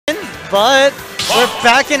but we're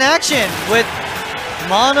back in action with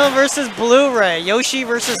MaNa versus BlueRay, Yoshi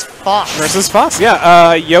versus Fox.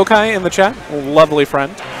 Yeah. Yokai in the chat, lovely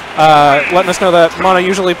friend, letting us know that MaNa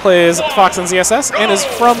usually plays Fox and ZSS and is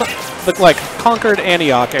from the Concord,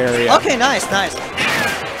 Antioch area. Okay, nice.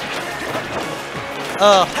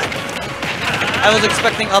 I was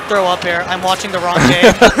expecting up throw up air. I'm watching the wrong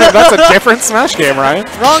game. That's a different Smash game, Ryan.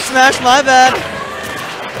 Wrong Smash, my bad.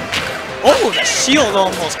 Oh, the shield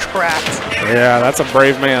almost cracked. Yeah, that's a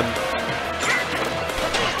brave man.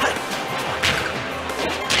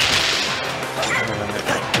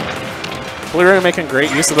 BlueRay making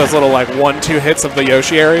great use of those little 1-2 hits of the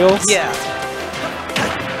Yoshi aerials. Yeah.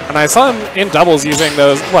 And I saw him in doubles using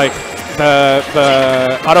those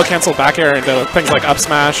the auto cancel back air into things like up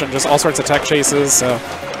smash and just all sorts of tech chases. So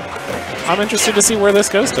I'm interested to see where this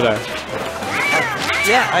goes today.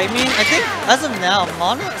 Yeah, I mean, I think as of now,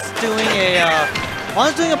 MaNa's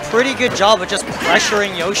doing a pretty good job of just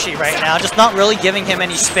pressuring Yoshi right now, just not really giving him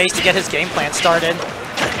any space to get his game plan started.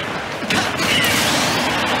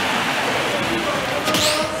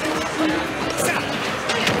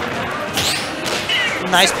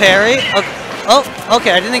 Nice parry. Oh,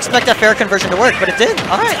 okay, I didn't expect that fair conversion to work, but it did.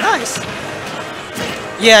 Alright, nice.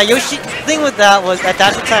 Yeah, Yoshi, the thing with that was that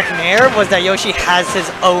dash attack nair was that Yoshi has his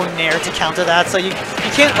own nair to counter that, so you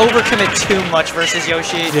can't overcommit too much versus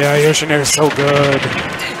Yoshi. Yeah, Yoshi nair is so good.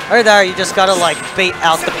 Right there, you just gotta bait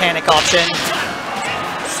out the panic option.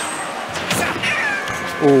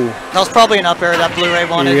 Ooh. That was probably an up air that BlueRay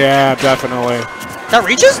wanted. Yeah, definitely. That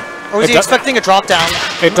reaches? Or was he expecting a drop down?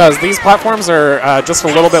 It does. These platforms are just a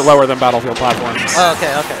little bit lower than Battlefield platforms. Oh,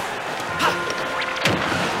 okay.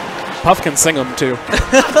 Puff can sing them too.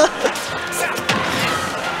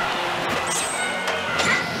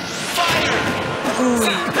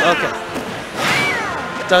 Okay.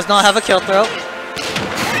 Does not have a kill throw.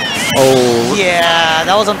 Oh. Yeah,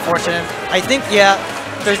 that was unfortunate. I think,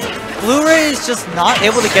 BlueRay is just not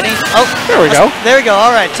able to get any. Oh, there we go. There we go.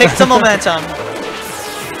 All right, take some momentum.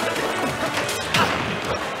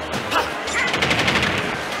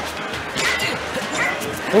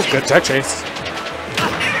 Oh, good tech chase.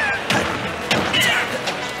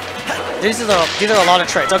 These are a lot of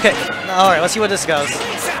trades. Okay, all right, let's see where this goes.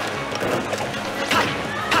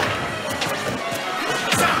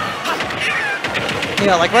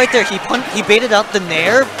 Yeah, right there, he baited out the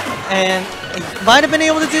nair, and he might have been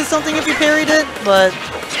able to do something if he parried it, but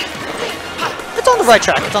it's on the right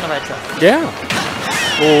track. Yeah.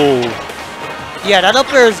 Oh. Yeah, that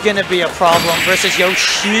up air is gonna be a problem versus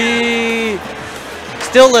Yoshi.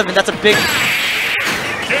 Still living, that's a big...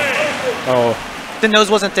 Oh. The nose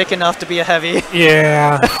wasn't thick enough to be a heavy.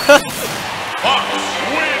 Yeah.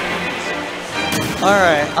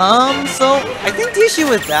 Alright, so I think the issue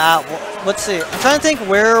with that, let's see, I'm trying to think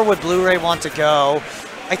where would BlueRay want to go.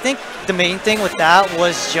 I think the main thing with that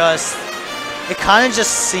was just, it kind of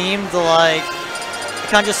just seemed like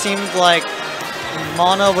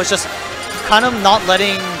MaNa was just kind of not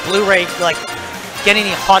letting BlueRay, get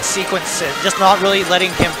any hot sequences, just not really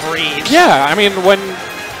letting him breathe. Yeah, I mean, when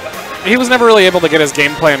he was never really able to get his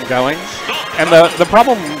game plan going, and the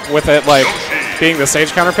problem with it, being the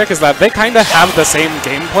stage counter pick, is that they kind of have the same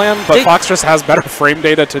game plan, but Fox just has better frame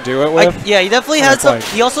data to do it with. Yeah, he definitely has some.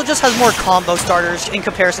 He also just has more combo starters in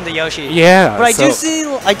comparison to Yoshi. Yeah, but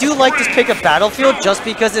I do like this pick of Battlefield just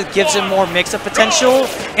because it gives him more mix-up potential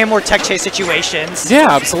and more tech chase situations. Yeah,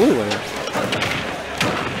 absolutely.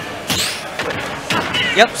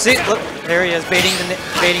 Yep, see, look, there he is, baiting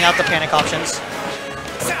out the panic options.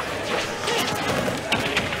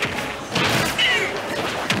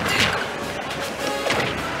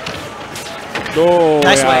 Oh,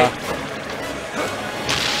 nice way.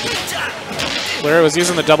 BlueRay was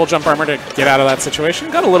using the double jump armor to get out of that situation.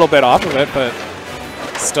 Got a little bit off of it, but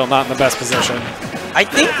still not in the best position. I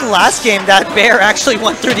think last game that bear actually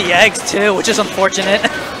went through the eggs too, which is unfortunate.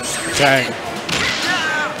 Dang.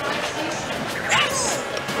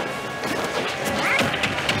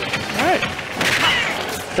 Alright.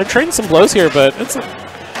 They're trading some blows here, but it's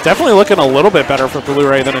definitely looking a little bit better for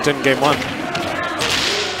BlueRay than it did in Game 1.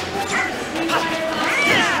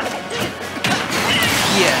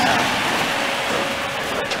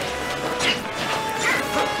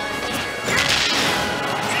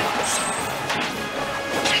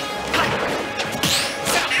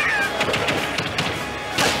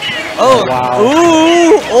 Oh, wow.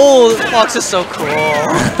 Ooh! Oh, Fox is so cool.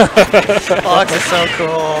 Fox is so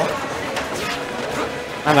cool.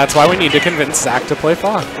 And that's why we need to convince Zach to play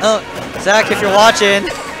Fox. Oh, Zach, if you're watching.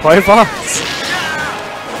 Play Fox.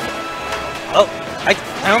 Oh, I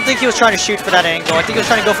don't think he was trying to shoot for that angle. I think he was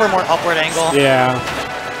trying to go for a more upward angle. Yeah.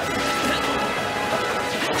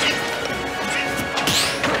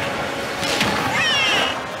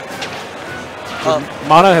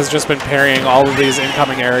 MaNa has just been parrying all of these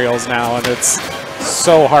incoming aerials now, and it's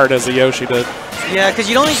so hard as a Yoshi to... Yeah, because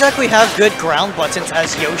you don't exactly have good ground buttons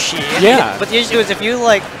as Yoshi. Yeah. But the issue is if you,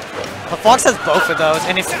 like... The Fox has both of those,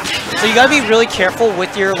 and so you gotta be really careful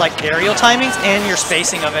with your, like, aerial timings and your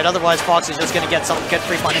spacing of it, otherwise Fox is just gonna get some good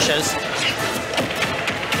free punishes.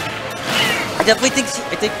 I definitely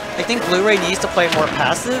think BlueRay needs to play more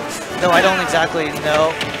passive, though I don't exactly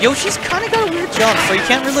know. Yoshi's kind of got a weird jump, so you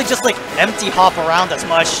can't really just like empty hop around as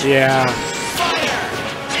much. Yeah.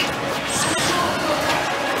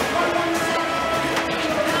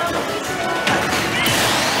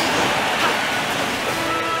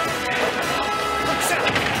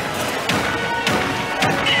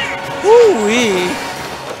 Woo-wee.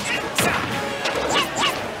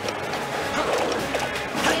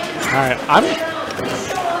 Alright, I'm...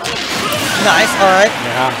 Nice, alright.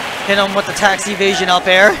 Yeah. Hit him with the tax evasion up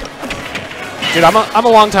air. Dude, I'm a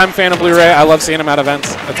longtime fan of BlueRay. I love seeing him at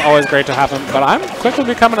events. It's always great to have him. But I'm quickly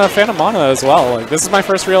becoming a fan of MaNa as well. Like, this is my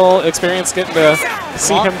first real experience getting to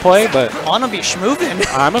see him play, but... MaNa be schmoovin'.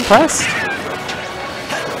 I'm impressed.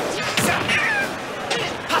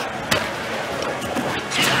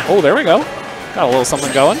 Oh, there we go. Got a little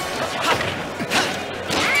something going.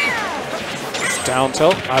 Down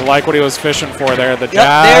tilt. I like what he was fishing for there. The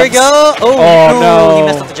jab. There we go. Oh, no. He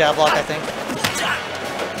messed up the jab block, I think.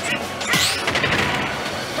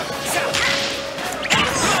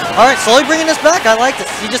 All right, slowly bringing this back. I like this.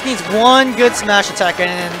 He just needs one good smash attack,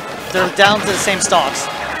 and they're down to the same stocks.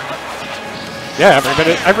 Yeah,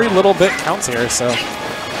 every little bit counts here. So,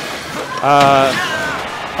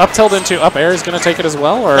 up tilt into up air is going to take it as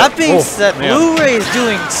well. Or that being said, BlueRay is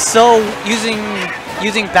doing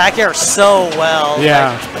using back air so well.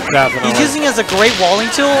 Yeah, definitely. He's using it as a great walling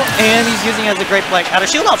tool, and he's using it as a great like out of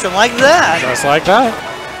shield option like that. Just like that.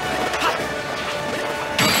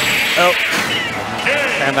 Oh.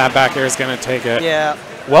 And that back air is going to take it. Yeah.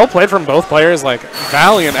 Well played from both players. Like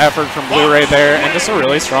valiant effort from BlueRay there, and just a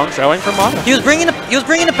really strong showing from MaNa. He was bringing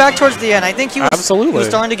it back towards the end. I think he was absolutely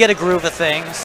starting to get a groove of things.